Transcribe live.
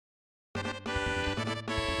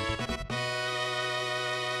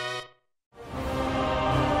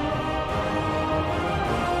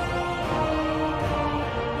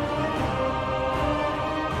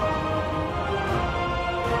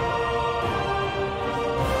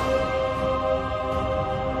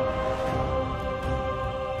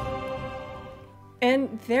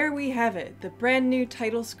And there we have it, the brand new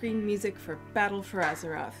title screen music for Battle for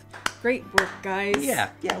Azeroth. Great work, guys.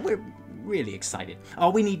 Yeah, we're really excited.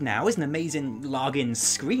 All we need now is an amazing login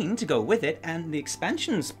screen to go with it, and the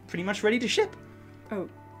expansion's pretty much ready to ship. Oh,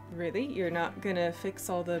 really? You're not gonna fix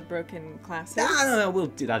all the broken classes? No, we'll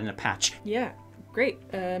do that in a patch. Yeah, great.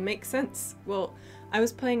 Makes sense. Well, I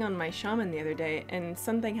was playing on my shaman the other day, and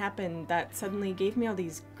something happened that suddenly gave me all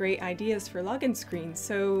these great ideas for login screens,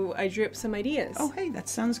 so I drew up some ideas. Oh, hey, that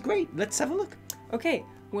sounds great. Let's have a look. Okay,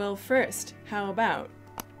 well first, how about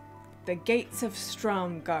the Gates of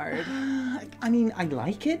Stromgarde? I mean, I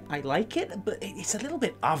like it, but it's a little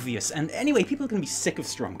bit obvious. And anyway, people are going to be sick of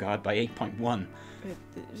Stromgarde by 8.1.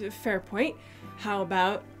 Fair point. How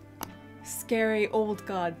about Scary Old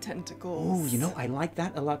God Tentacles? Oh, you know, I like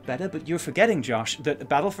that a lot better, but you're forgetting, Josh, that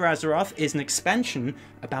Battle for Azeroth is an expansion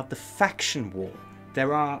about the faction war.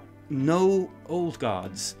 There are no old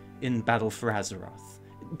gods in Battle for Azeroth.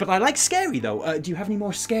 But I like scary, though. Do you have any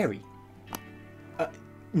more scary?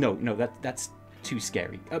 No, that's too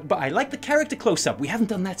scary. But I like the character close-up. We haven't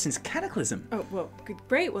done that since Cataclysm. Oh, well,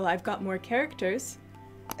 great. Well, I've got more characters.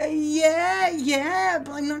 Yeah,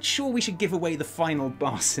 but I'm not sure we should give away the final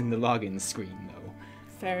boss in the login screen, though.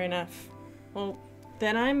 Fair enough. Well,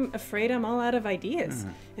 then I'm afraid I'm all out of ideas.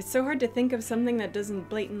 It's so hard to think of something that doesn't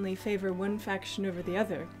blatantly favor one faction over the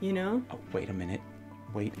other, you know? Oh, wait a minute.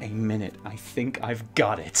 I think I've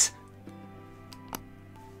got it.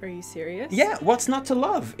 Are you serious? Yeah, what's not to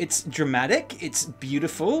love? It's dramatic, it's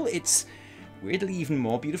beautiful, it's weirdly even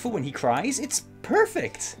more beautiful when he cries. It's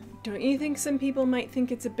perfect. Don't you think some people might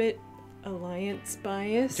think it's a bit alliance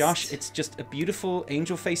biased? Josh, it's just a beautiful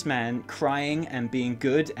angel-faced man crying and being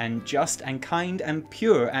good and just and kind and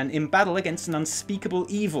pure and in battle against an unspeakable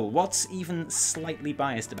evil. What's even slightly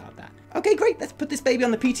biased about that? Okay, great, let's put this baby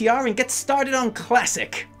on the PTR and get started on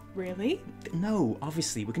Classic. Really? No,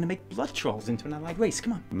 obviously, we're going to make blood trolls into an allied race.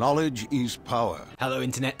 Come on. Knowledge is power. Hello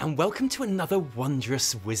Internet, and welcome to another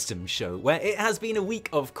Wondrous Wisdom Show, where it has been a week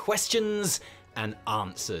of questions and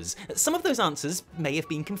answers. Some of those answers may have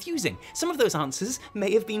been confusing, some of those answers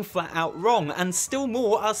may have been flat out wrong, and still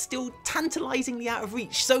more are still tantalizingly out of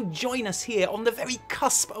reach. So join us here on the very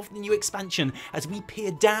cusp of the new expansion as we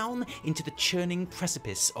peer down into the churning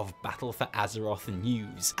precipice of Battle for Azeroth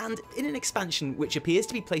news. And in an expansion which appears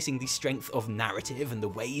to be placing the strength of narrative and the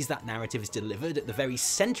ways that narrative is delivered at the very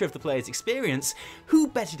centre of the player's experience, who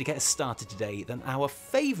better to get us started today than our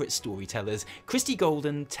favourite storytellers, Christie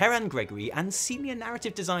Golden, Terran Gregory, and senior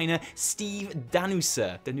narrative designer Steve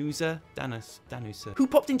Danuser, who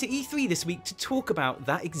popped into E3 this week to talk about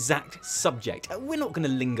that exact subject. We're not going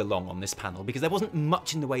to linger long on this panel because there wasn't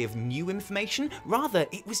much in the way of new information, rather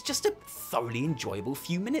it was just a thoroughly enjoyable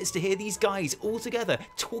few minutes to hear these guys all together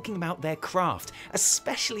talking about their craft,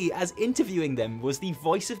 especially as interviewing them was the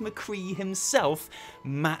voice of McCree himself,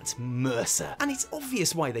 Matt Mercer. And it's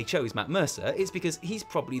obvious why they chose Matt Mercer, it's because he's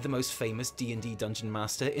probably the most famous D&D dungeon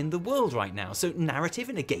master in the world right now. So narrative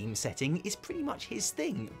in a game setting is pretty much his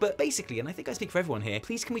thing. But basically, and I think I speak for everyone here,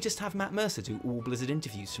 please can we just have Matt Mercer do all Blizzard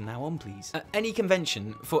interviews from now on, please? At any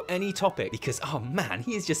convention, for any topic, because, oh man,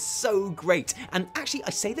 he is just so great. And actually, I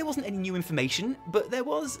say there wasn't any new information, but there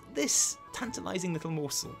was this tantalizing little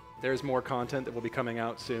morsel. There's more content that will be coming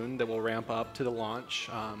out soon that will ramp up to the launch.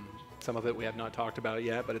 Some of it we have not talked about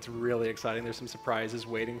yet, but it's really exciting. There's some surprises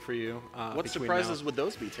waiting for you. What surprises would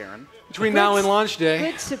those be, Taryn? Between now and launch day.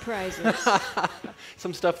 Good surprises.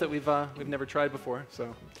 Some stuff that we've never tried before,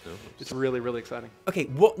 so it's really, really exciting. Okay,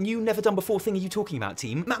 what new never done before thing are you talking about,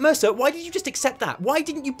 team? Matt Mercer, why did you just accept that? Why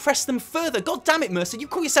didn't you press them further? God damn it, Mercer, you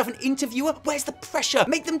call yourself an interviewer? Where's the pressure?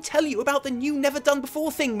 Make them tell you about the new never done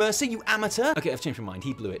before thing, Mercer, you amateur. Okay, I've changed my mind,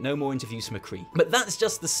 he blew it. No more interviews from McCree. But that's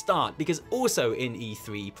just the start, because also in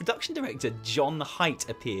E3, production director John Haidt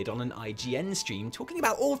appeared on an IGN stream talking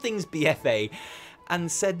about all things BfA and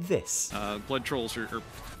said this. Blood Trolls are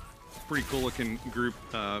pretty cool looking group.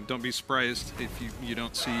 Don't be surprised if you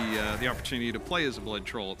don't see the opportunity to play as a Blood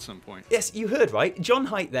Troll at some point. Yes, you heard right. John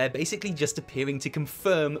Haidt there basically just appearing to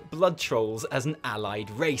confirm Blood Trolls as an allied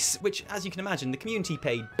race, which, as you can imagine, the community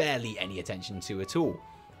paid barely any attention to at all.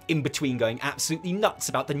 In between going absolutely nuts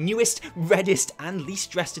about the newest, reddest, and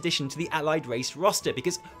least dressed addition to the allied race roster,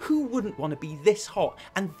 because who wouldn't want to be this hot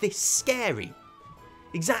and this scary?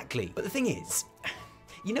 Exactly. But the thing is,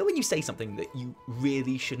 you know when you say something that you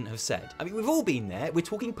really shouldn't have said? I mean, we've all been there, we're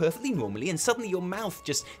talking perfectly normally, and suddenly your mouth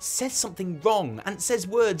just says something wrong, and says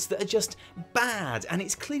words that are just bad, and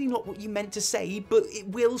it's clearly not what you meant to say, but it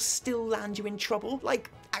will still land you in trouble.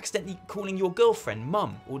 Like, accidentally calling your girlfriend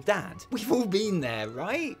mum or dad. We've all been there,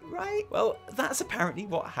 right? Right? Well, that's apparently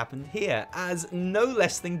what happened here, as no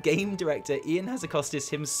less than game director Ian Hazzikostas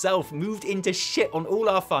himself moved in to shit on all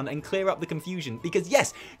our fun and clear up the confusion, because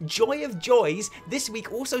yes, joy of joys, this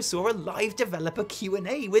week also saw a live developer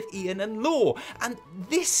Q&A with Ian and Lore, and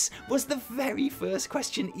this was the very first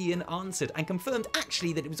question Ian answered and confirmed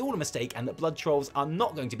actually that it was all a mistake and that blood trolls are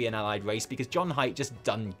not going to be an allied race because John Haidt just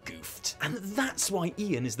done goofed. And that's why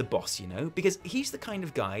Ian is the boss, you know, because he's the kind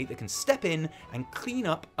of guy that can step in and clean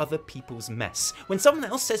up other people's mess. When someone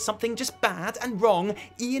else says something just bad and wrong,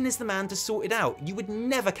 Ian is the man to sort it out. You would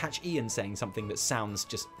never catch Ian saying something that sounds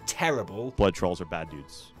just terrible. Blood trolls are bad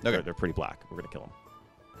dudes. Okay. They're pretty black. We're gonna kill them.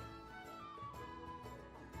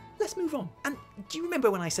 Let's move on. And do you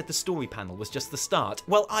remember when I said the story panel was just the start?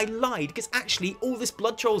 Well, I lied, because actually all this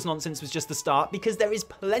blood trolls nonsense was just the start, because there is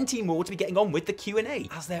plenty more to be getting on with the Q&A,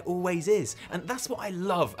 as there always is. And that's what I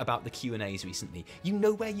love about the Q&As recently. You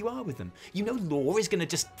know where you are with them. You know Lore is going to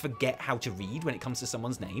just forget how to read when it comes to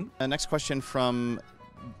someone's name. Next question from,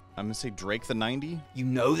 I'm gonna say Drake the 90. You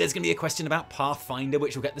know there's going to be a question about Pathfinder,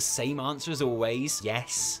 which will get the same answer as always.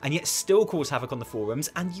 Yes. And yet still cause havoc on the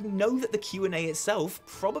forums. And you know that the Q&A itself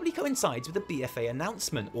probably coincides with a BfA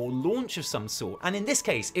announcement or launch of some sort. And in this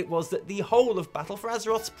case, it was that the whole of Battle for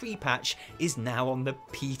Azeroth's pre-patch is now on the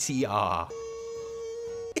PTR.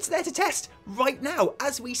 It's there to test right now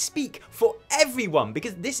as we speak for everyone,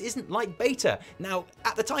 because this isn't like beta. Now,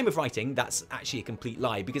 at the time of writing, that's actually a complete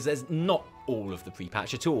lie, because there's not all of the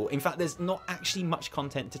pre-patch at all. In fact, there's not actually much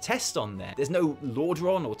content to test on there. There's no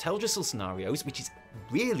Lordaeron or Teldrassil scenarios, which is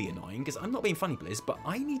really annoying, because I'm not being funny, Blizz, but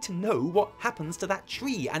I need to know what happens to that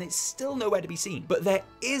tree, and it's still nowhere to be seen. But there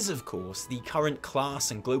is, of course, the current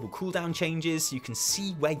class and global cooldown changes, so you can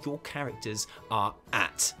see where your characters are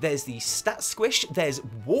at. There's the stat squish, there's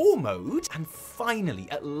war mode, and finally,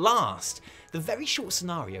 at last, the very short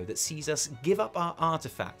scenario that sees us give up our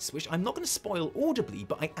artifacts, which I'm not going to spoil audibly,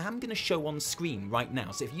 but I am going to show on screen right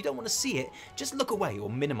now. So if you don't want to see it, just look away or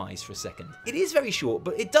minimize for a second. It is very short,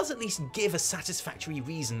 but it does at least give a satisfactory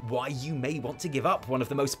reason why you may want to give up one of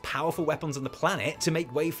the most powerful weapons on the planet to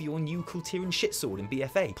make way for your new Kultiran shitsword in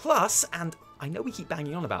BfA. Plus, and I know we keep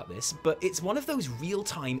banging on about this, but it's one of those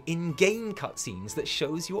real-time in-game cutscenes that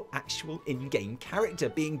shows your actual in-game character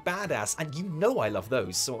being badass, and you know I love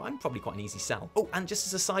those, so I'm probably quite an easy sell. Oh, and just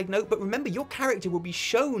as a side note, but remember, your character will be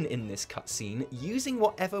shown in this cutscene using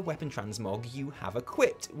whatever weapon transmog you have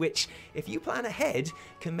equipped, which, if you plan ahead,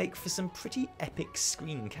 can make for some pretty epic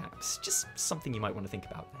screen caps. Just something you might want to think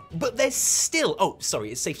about there. But there's still, oh,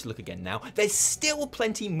 sorry, it's safe to look again now, there's still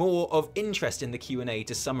plenty more of interest in the Q&A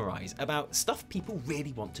to summarize about stuff people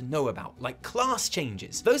really want to know about, like class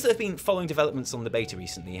changes. Those that have been following developments on the beta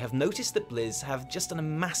recently have noticed that Blizz have just done a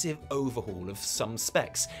massive overhaul of some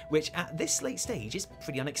specs, which at this late stage is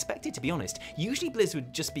pretty unexpected, to be honest. Usually Blizz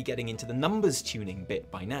would just be getting into the numbers tuning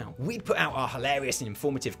bit by now. We'd put out our hilarious and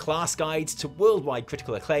informative class guides to worldwide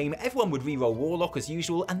critical acclaim, everyone would reroll Warlock as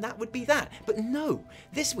usual, and that would be that. But no,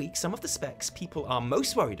 this week some of the specs people are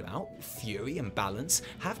most worried about, Fury and Balance,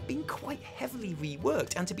 have been quite heavily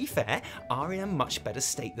reworked, and to be fair, are in a much better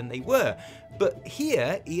state than they were. But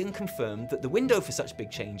here, Ian confirmed that the window for such big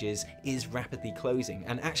changes is rapidly closing,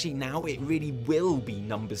 and actually now it really will be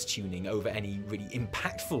numbers tuning over any really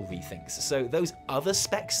impactful rethinks. So those other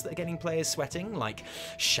specs that are getting players sweating, like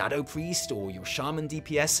Shadow Priest or your Shaman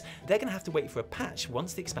DPS, they're going to have to wait for a patch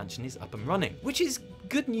once the expansion is up and running, which is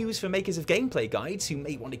good news for makers of gameplay guides who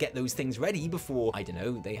may want to get those things ready before, I don't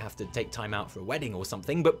know, they have to take time out for a wedding or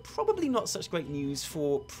something, but probably not such great news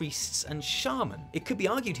for priests and shaman. It could be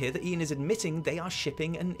argued here that Ian is admitting they are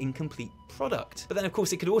shipping an incomplete product. But then of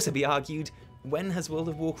course it could also be argued, when has World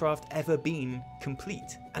of Warcraft ever been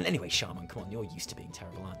complete? And anyway, Shaman, come on, you're used to being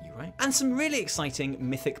terrible, aren't you, right? And some really exciting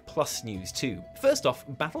Mythic Plus news too. First off,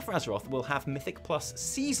 Battle for Azeroth will have Mythic Plus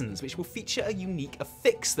seasons, which will feature a unique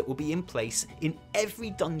affix that will be in place in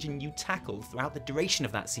every dungeon you tackle throughout the duration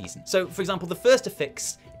of that season. So, for example, the first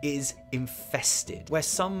affix is Infested, where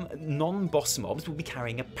some non-boss mobs will be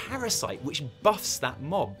carrying a parasite which buffs that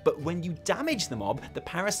mob, but when you damage the mob, the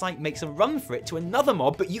parasite makes a run for it to another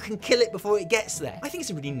mob, but you can kill it before it gets there. I think it's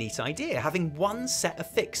a really neat idea, having one set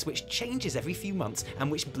affix which changes every few months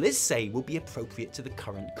and which Blizz say will be appropriate to the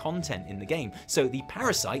current content in the game. So the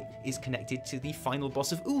parasite is connected to the final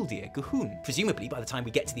boss of Uldir, Gahun. Presumably by the time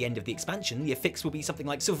we get to the end of the expansion, the affix will be something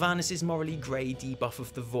like Sylvanas' morally grey debuff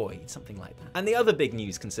of the void, something like that. And the other big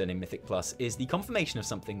news concerning Mythic Plus is the confirmation of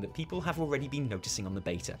something that people have already been noticing on the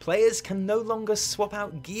beta. Players can no longer swap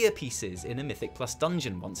out gear pieces in a Mythic Plus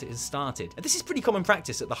dungeon once it has started. This is pretty common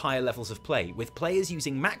practice at the higher levels of play, with players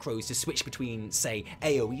using macros to switch between, say,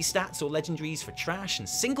 AoE stats or legendaries for trash and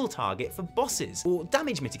single target for bosses, or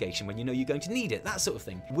damage mitigation when you know you're going to need it, that sort of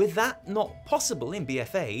thing. With that not possible in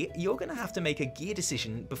BfA, you're going to have to make a gear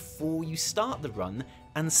decision before you start the run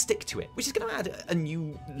and stick to it, which is going to add a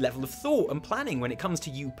new level of thought and planning when it comes to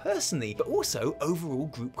you personally, but also overall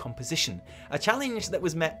group composition. A challenge that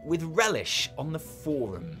was met with relish on the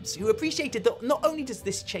forums, who appreciated that not only does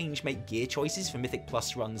this change make gear choices for Mythic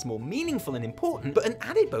Plus runs more meaningful and important, but an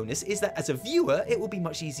added bonus is that as a viewer, it will be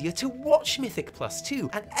much easier to watch Mythic Plus too.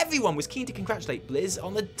 And everyone was keen to congratulate Blizz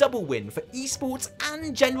on the double win for esports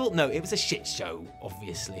and general. No, it was a shit show,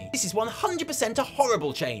 obviously. This is 100% a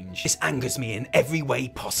horrible change. This angers me in every way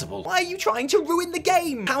possible. Why are you trying to ruin the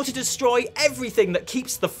game? How to destroy everything that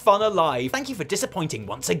keeps the fun alive. Thank you for disappointing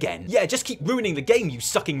once again. Yeah, just keep ruining the game, you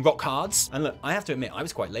sucking rockhards. And look, I have to admit, I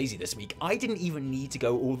was quite lazy this week. I didn't even need to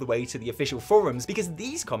go all the way to the official forums because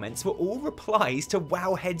these comments were all replies to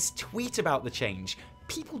Wowhead's tweet about the change.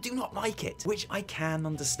 People do not like it, which I can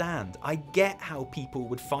understand. I get how people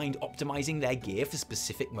would find optimizing their gear for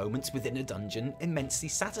specific moments within a dungeon immensely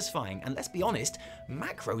satisfying, and let's be honest,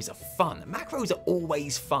 macros are fun. Macros are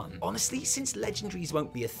always fun. Honestly, since legendaries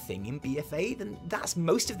won't be a thing in BfA, then that's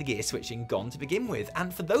most of the gear switching gone to begin with,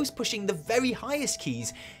 and for those pushing the very highest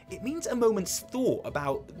keys, it means a moment's thought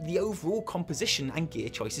about the overall composition and gear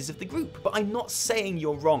choices of the group. But I'm not saying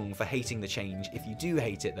you're wrong for hating the change if you do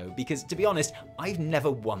hate it though, because to be honest, I've never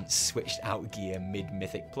once switched out gear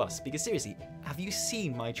mid-Mythic Plus, because seriously, have you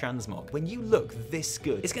seen my transmog? When you look this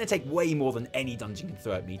good, it's going to take way more than any dungeon can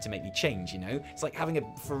throw at me to make me change, you know? It's like having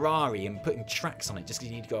a Ferrari and putting tracks on it just because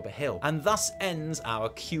you need to go up a hill. And thus ends our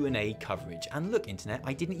Q&A coverage. And look, internet,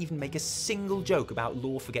 I didn't even make a single joke about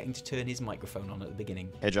Lore forgetting to turn his microphone on at the beginning.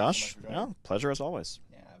 Hey Josh, yeah, pleasure as always.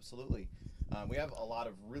 Yeah, absolutely. We have a lot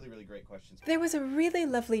of really great questions. There was a really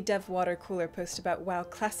lovely Dev Water Cooler post about WoW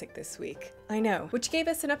Classic this week, I know, which gave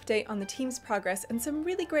us an update on the team's progress and some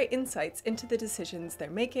really great insights into the decisions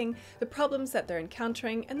they're making, the problems that they're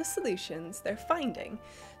encountering, and the solutions they're finding.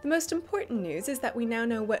 The most important news is that we now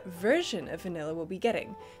know what version of vanilla we'll be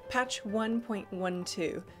getting, patch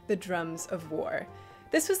 1.12, the Drums of War.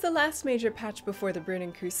 This was the last major patch before the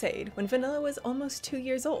Burning Crusade, when vanilla was almost 2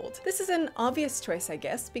 years old. This is an obvious choice, I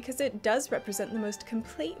guess, because it does represent the most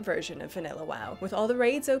complete version of vanilla WoW, with all the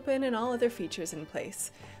raids open and all other features in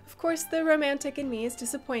place. Of course, the romantic in me is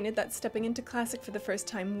disappointed that stepping into Classic for the first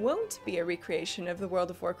time won't be a recreation of the World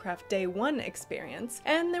of Warcraft Day 1 experience,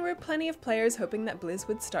 and there were plenty of players hoping that Blizz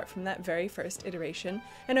would start from that very first iteration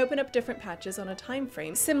and open up different patches on a time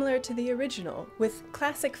frame similar to the original, with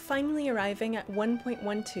Classic finally arriving at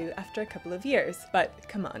 1.12 after a couple of years. But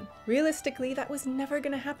come on, realistically that was never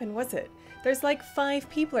gonna happen, was it? There's like 5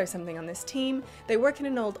 people or something on this team, they work in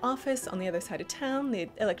an old office on the other side of town, the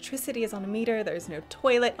electricity is on a meter, there's no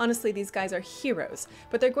toilet. Honestly, these guys are heroes,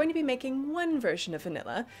 but they're going to be making one version of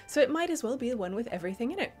vanilla, so it might as well be the one with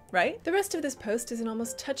everything in it, right? The rest of this post is an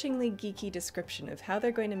almost touchingly geeky description of how they're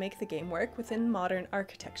going to make the game work within modern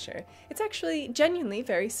architecture. It's actually genuinely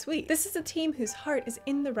very sweet. This is a team whose heart is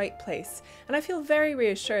in the right place, and I feel very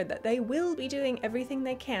reassured that they will be doing everything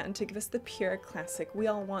they can to give us the pure Classic we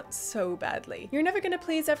all want so badly. You're never going to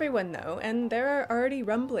please everyone though, and there are already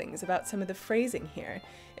rumblings about some of the phrasing here.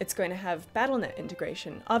 It's going to have BattleNet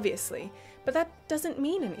integration, obviously, but that doesn't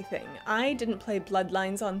mean anything. I didn't play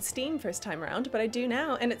Bloodlines on Steam first time around, but I do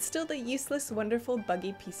now, and it's still the useless, wonderful,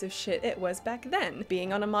 buggy piece of shit it was back then.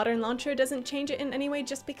 Being on a modern launcher doesn't change it in any way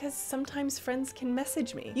just because sometimes friends can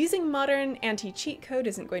message me. Using modern anti-cheat code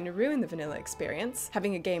isn't going to ruin the vanilla experience.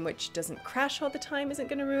 Having a game which doesn't crash all the time isn't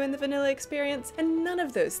going to ruin the vanilla experience, and none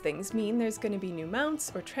of those things mean there's going to be new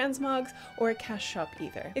mounts or transmogs or a cash shop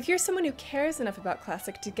either. If you're someone who cares enough about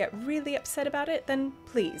Classic to get really upset about it, then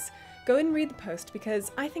please, go and read the post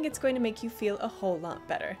because I think it's going to make you feel a whole lot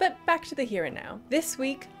better. But back to the here and now. This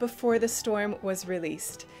week, Before the Storm was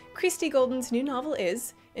released. Christie Golden's new novel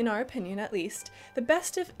is, in our opinion at least, the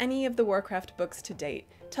best of any of the Warcraft books to date,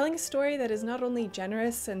 telling a story that is not only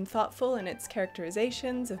generous and thoughtful in its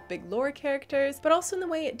characterizations of big lore characters, but also in the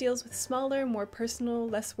way it deals with smaller, more personal,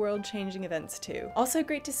 less world-changing events too. Also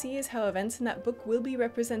great to see is how events in that book will be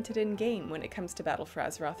represented in-game when it comes to Battle for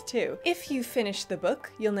Azeroth too. If you finish the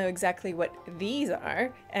book, you'll know exactly what these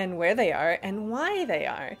are, and where they are, and why they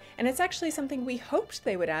are. And it's actually something we hoped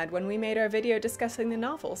they would add when we made our video discussing the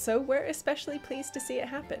novel, so we're especially pleased to see it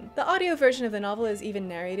happen. The audio version of the novel is even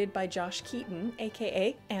narrated by Josh Keaton,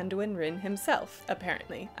 aka Anduin Rin himself,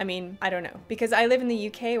 apparently. I mean, I don't know, because I live in the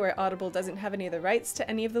UK where Audible doesn't have any of the rights to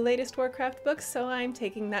any of the latest Warcraft books, so I'm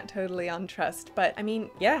taking that totally on trust. But I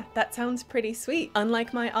mean, yeah, that sounds pretty sweet.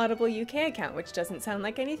 Unlike my Audible UK account, which doesn't sound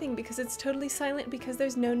like anything because it's totally silent because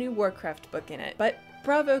there's no new Warcraft book in it. But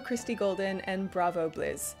Bravo Christie Golden, and bravo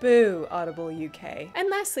Blizz. Boo, Audible UK. And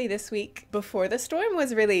lastly this week, Before the Storm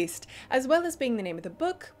was released. As well as being the name of the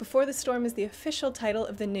book, Before the Storm is the official title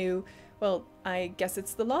of the new, well, I guess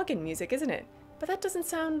it's the login music, isn't it? But that doesn't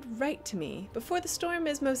sound right to me. Before the Storm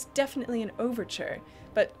is most definitely an overture,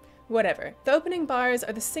 but whatever. The opening bars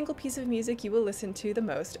are the single piece of music you will listen to the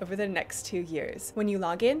most over the next 2 years. When you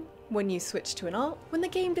log in, when you switch to an alt, when the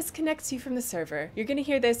game disconnects you from the server. You're gonna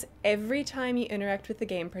hear this every time you interact with the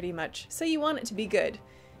game pretty much, so you want it to be good.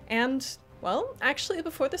 And well, actually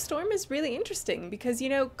Before the Storm is really interesting because, you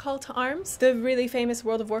know, Call to Arms, the really famous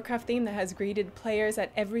World of Warcraft theme that has greeted players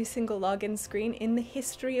at every single login screen in the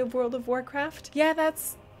history of World of Warcraft? Yeah,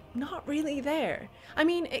 that's not really there. I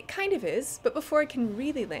mean, it kind of is, but before it can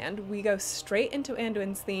really land, we go straight into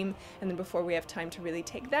Anduin's theme, and then before we have time to really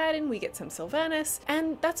take that in, we get some Sylvanas,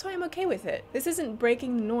 and that's why I'm okay with it. This isn't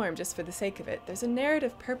breaking the norm just for the sake of it. There's a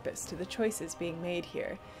narrative purpose to the choices being made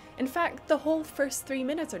here. In fact, the whole first 3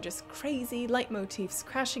 minutes are just crazy leitmotifs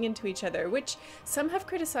crashing into each other, which some have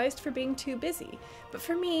criticized for being too busy, but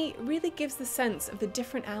for me, really gives the sense of the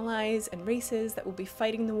different allies and races that will be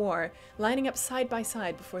fighting the war, lining up side by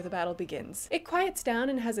side before the battle begins. It quiets down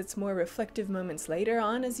and has its more reflective moments later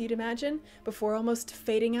on, as you'd imagine, before almost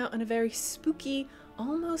fading out on a very spooky,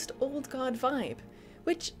 almost old god vibe.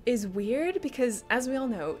 Which is weird because, as we all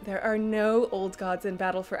know, there are no old gods in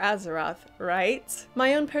Battle for Azeroth, right?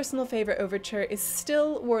 My own personal favorite overture is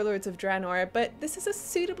still Warlords of Draenor, but this is a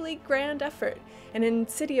suitably grand effort. And in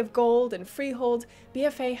City of Gold and Freehold,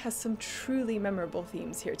 BfA has some truly memorable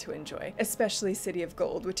themes here to enjoy. Especially City of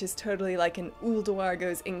Gold, which is totally like an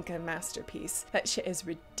Ulduargo's Inca masterpiece. That shit is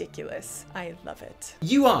ridiculous. I love it.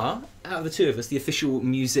 You are, out of the two of us, the official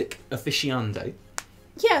music aficionado.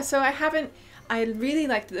 Yeah, so I really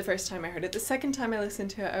liked it the first time I heard it. The second time I listened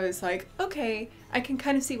to it, I was like, okay, I can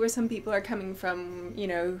kind of see where some people are coming from, you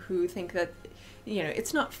know, who think that, you know,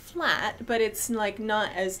 it's not flat, but it's like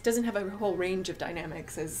not as, doesn't have a whole range of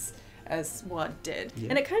dynamics as WoD did. Yeah.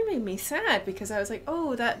 And it kind of made me sad because I was like,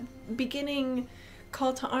 oh, that beginning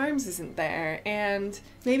Call to Arms isn't there, and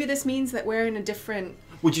maybe this means that we're in a different...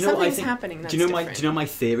 Well, do you know what I something's think? happening that's do you know different. Do you know my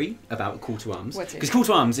theory about Call to Arms? What's it? Because Call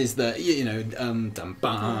to Arms is the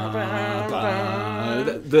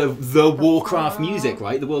the Warcraft music,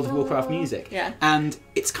 right? The World of Warcraft music. Yeah. And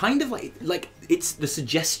it's kind of like it's the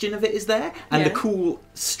suggestion of it is there, and the cool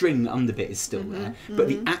string under bit is still there, but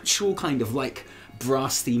the actual kind of like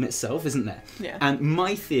brass theme itself isn't there. Yeah. And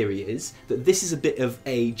my theory is that this is a bit of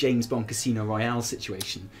a James Bond Casino Royale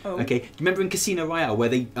situation. Oh. Okay, do you remember in Casino Royale where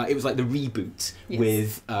they it was like the reboot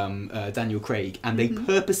with Daniel Craig, and they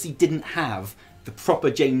purposely didn't have the proper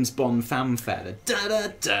James Bond fanfare. Da, da,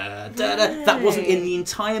 da, da, da. That wasn't in the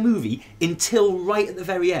entire movie until right at the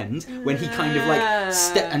very end when he kind of like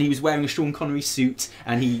and he was wearing a Sean Connery suit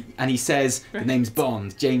and he says the name's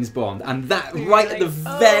Bond, James Bond, and that right at the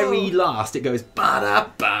very last it goes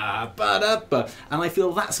ba-da-ba, ba-da-ba, and I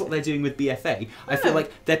feel that's what they're doing with BfA. I feel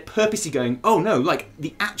like they're purposely going, oh no, like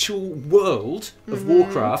the actual world of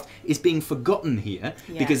Warcraft is being forgotten here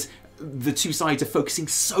because the two sides are focusing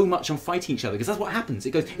so much on fighting each other, because that's what happens.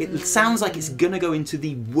 It sounds like it's gonna go into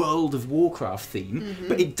the World of Warcraft theme,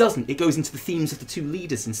 but it doesn't. It goes into the themes of the two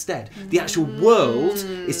leaders instead. The actual world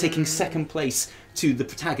is taking second place to the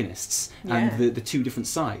protagonists and the two different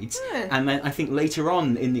sides. And then I think later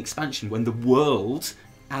on in the expansion, when the world,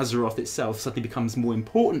 Azeroth itself, suddenly becomes more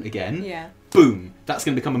important again, boom, that's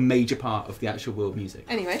going to become a major part of the actual world music.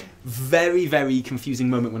 Anyway. Very, very confusing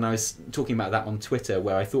moment when I was talking about that on Twitter,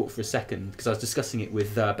 where I thought for a second, because I was discussing it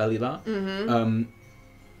with Bellular,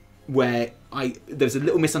 where there was a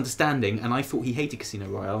little misunderstanding, and I thought he hated Casino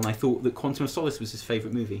Royale, and I thought that Quantum of Solace was his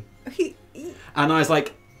favourite movie. And I was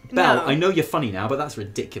like, Belle, I know you're funny now, but that's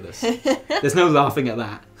ridiculous. There's no laughing at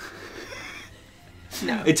that.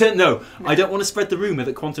 No. No, I don't want to spread the rumour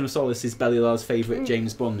that Quantum of Solace is Bellular's favourite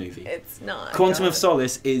James Bond movie. It's not. Quantum of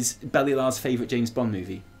Solace is Bellular's favourite James Bond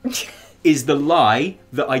movie. Is the lie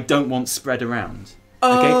that I don't want spread around.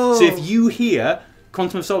 Okay? So if you hear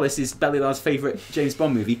Quantum of Solace is Bellular's favourite James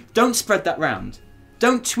Bond movie, don't spread that round.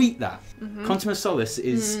 Don't tweet that. Quantum of Solace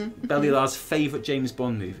is Bellular's favourite James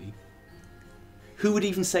Bond movie. Who would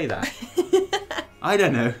even say that? I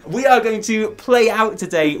don't know. We are going to play out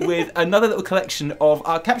today with another little collection of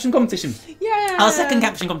our caption competition. Yay! Our second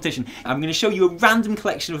caption competition. I'm going to show you a random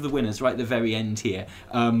collection of the winners right at the very end here,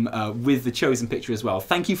 with the chosen picture as well.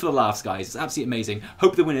 Thank you for the laughs, guys. It's absolutely amazing.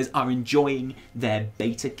 Hope the winners are enjoying their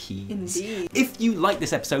beta keys. Indeed. If you like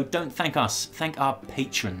this episode, don't thank us. Thank our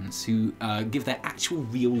patrons who give their actual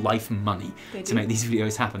real life money to make these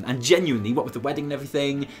videos happen. And genuinely, what with the wedding and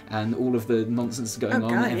everything, and all of the nonsense going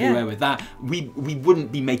on everywhere with that, we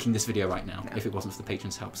wouldn't be making this video right now if it wasn't for the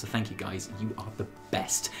patrons' help. So thank you guys. You are the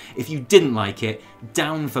best. If you didn't like it,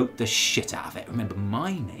 downvote the shit out of it. Remember,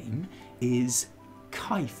 my name is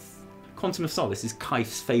Kaif. Quantum of Solace is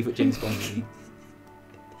Kaif's favourite James Bond movie.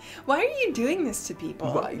 Why are you doing this to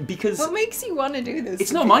people? Why? Because what makes you want to do this?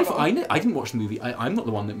 It's not my fault. I didn't watch the movie. I'm not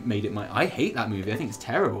the one that made it. I hate that movie. I think it's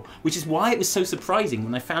terrible. Which is why it was so surprising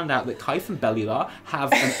when I found out that Kaif and Bellular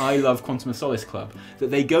have an I Love Quantum of Solace club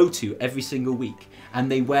that they go to every single week,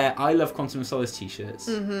 and they wear I Love Quantum of Solace t-shirts,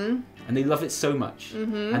 and they love it so much,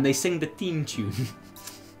 and they sing the theme tune.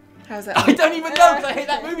 How's that? I don't even know because I hate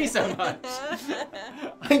that movie so much.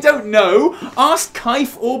 I don't know. Ask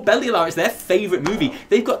Kaif or Bellular. It's their favourite movie.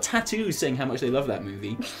 They've got tattoos saying how much they love that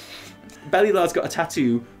movie. Bellular's got a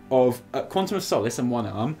tattoo of Quantum of Solace on one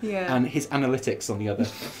arm and his analytics on the other.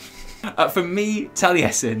 From me,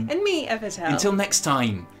 Taliesin. And me, Evitel. Until next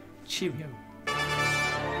time, cheerio.